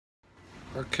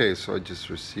Okay, so I just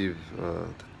received the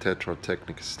Tetra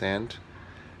Teknica stand.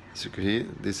 As you can hear,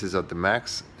 this is at the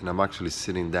max, and I'm actually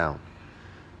sitting down.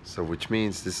 So which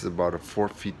means this is about 4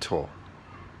 feet tall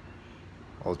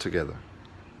altogether.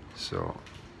 So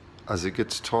as it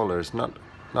gets taller, it's not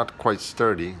quite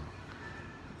sturdy,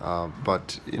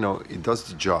 but you know it does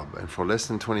the job. And for less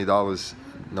than $20,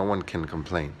 no one can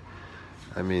complain.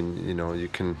 I mean, you know, you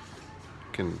can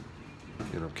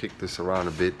kick this around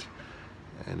a bit,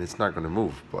 and it's not going to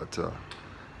move. But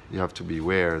you have to be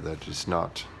aware that it's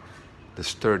not the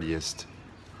sturdiest.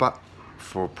 But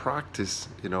for practice,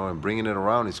 you know, and bringing it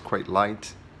around is quite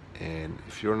light. And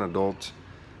if you're an adult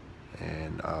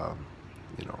and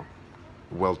you know,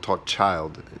 well-taught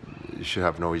child, you should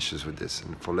have no issues with this.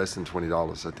 And for less than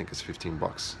 $20, I think it's 15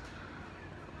 bucks.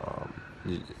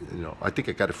 You know, I think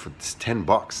I got it for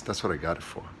 $10. That's what I got it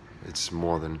for. It's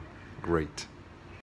more than great.